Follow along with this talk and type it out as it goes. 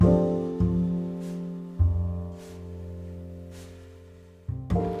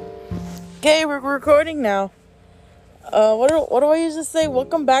Okay, we're recording now. What do I usually say?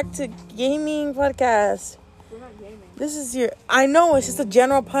 Welcome back to Gaming Podcast. We're not gaming. This is I know, it's just a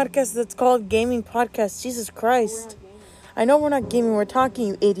general podcast that's called Gaming Podcast. Jesus Christ. I know we're not gaming, we're talking,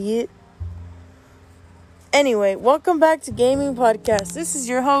 you idiot. Anyway, welcome back to Gaming Podcast. This is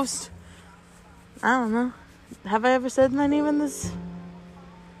your host. I don't know. Have I ever said my name in this?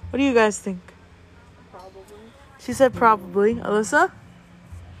 What do you guys think? Probably. She said probably. Alyssa?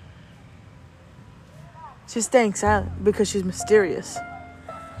 She's staying silent because she's mysterious.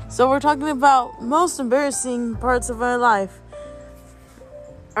 So we're talking about most embarrassing parts of our life.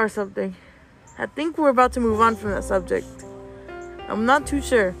 Or something. I think we're about to move on from that subject. I'm not too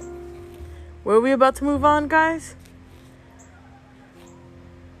sure. Were we about to move on, guys?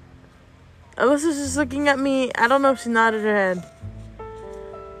 Alyssa's just looking at me. I don't know if she nodded her head.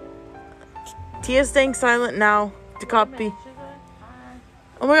 Tia's staying silent now to copy.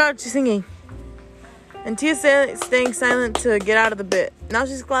 Oh my god, she's singing. And Tia's staying silent to get out of the bit. Now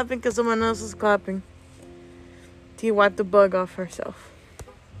she's clapping because someone else is clapping. Tia wiped the bug off herself.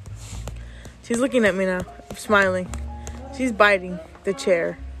 She's looking at me now, smiling. She's biting the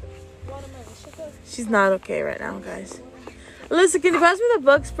chair. She's not okay right now, guys. Alyssa, can you pass me the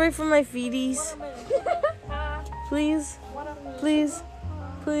bug spray from my feeties? Please? Please?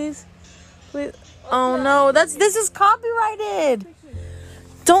 Please? Please? Oh no, this is copyrighted.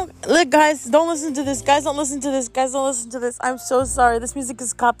 Guys, don't listen to this. Guys, don't listen to this. Guys, don't listen to this. I'm so sorry. This music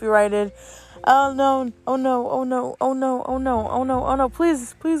is copyrighted. Oh no. Oh no. Oh no. Oh no. Oh no. Oh no. Oh no.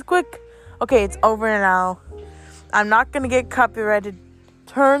 Please, quick. Okay, it's over now. I'm not gonna get copyrighted.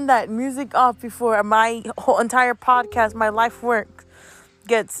 Turn that music off before my whole entire podcast, my life work,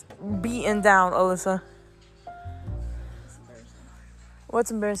 gets beaten down, Alyssa.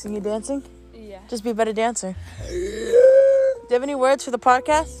 What's embarrassing? You dancing? Yeah. Just be a better dancer. Do you have any words for the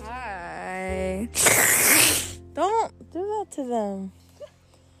podcast? Hi. Don't do that to them.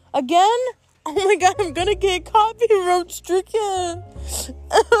 Again? Oh my god, I'm gonna get copyright stricken.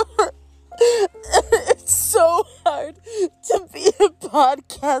 It's so hard to be a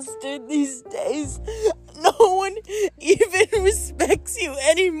podcaster these days. No one even respects you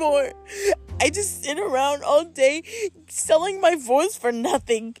anymore. I just sit around all day selling my voice for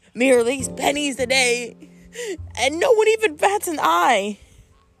nothing, merely pennies a day, and no one even bats an eye.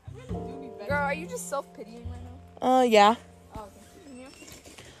 Girl, are you just self-pitying right now? Yeah.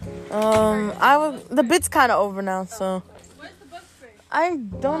 Oh, okay. The bit's kind of over now, so. Where's the bug spray? I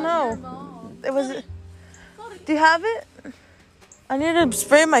don't know. It was. Do you have it? I need to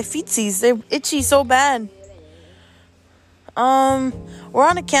spray my feetsies. They're itchy so bad. We're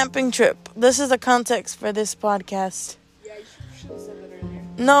on a camping trip. This is the context for this podcast. Yeah, you should have said that earlier.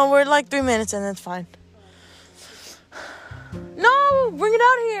 No, we're like 3 minutes and it's fine. No, bring it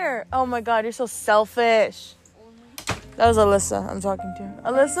out here. Oh my god, you're so selfish. That was Alyssa I'm talking to.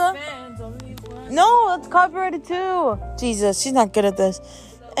 Alyssa? No, that's copyrighted too. Jesus, she's not good at this.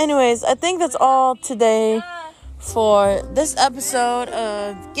 Anyways, I think that's all today for this episode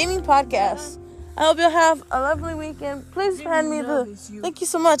of Gaming Podcast. I hope you'll have a lovely weekend. Please hand me Thank you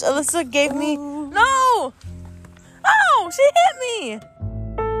so much. Alyssa gave me... No! Oh, she hit me!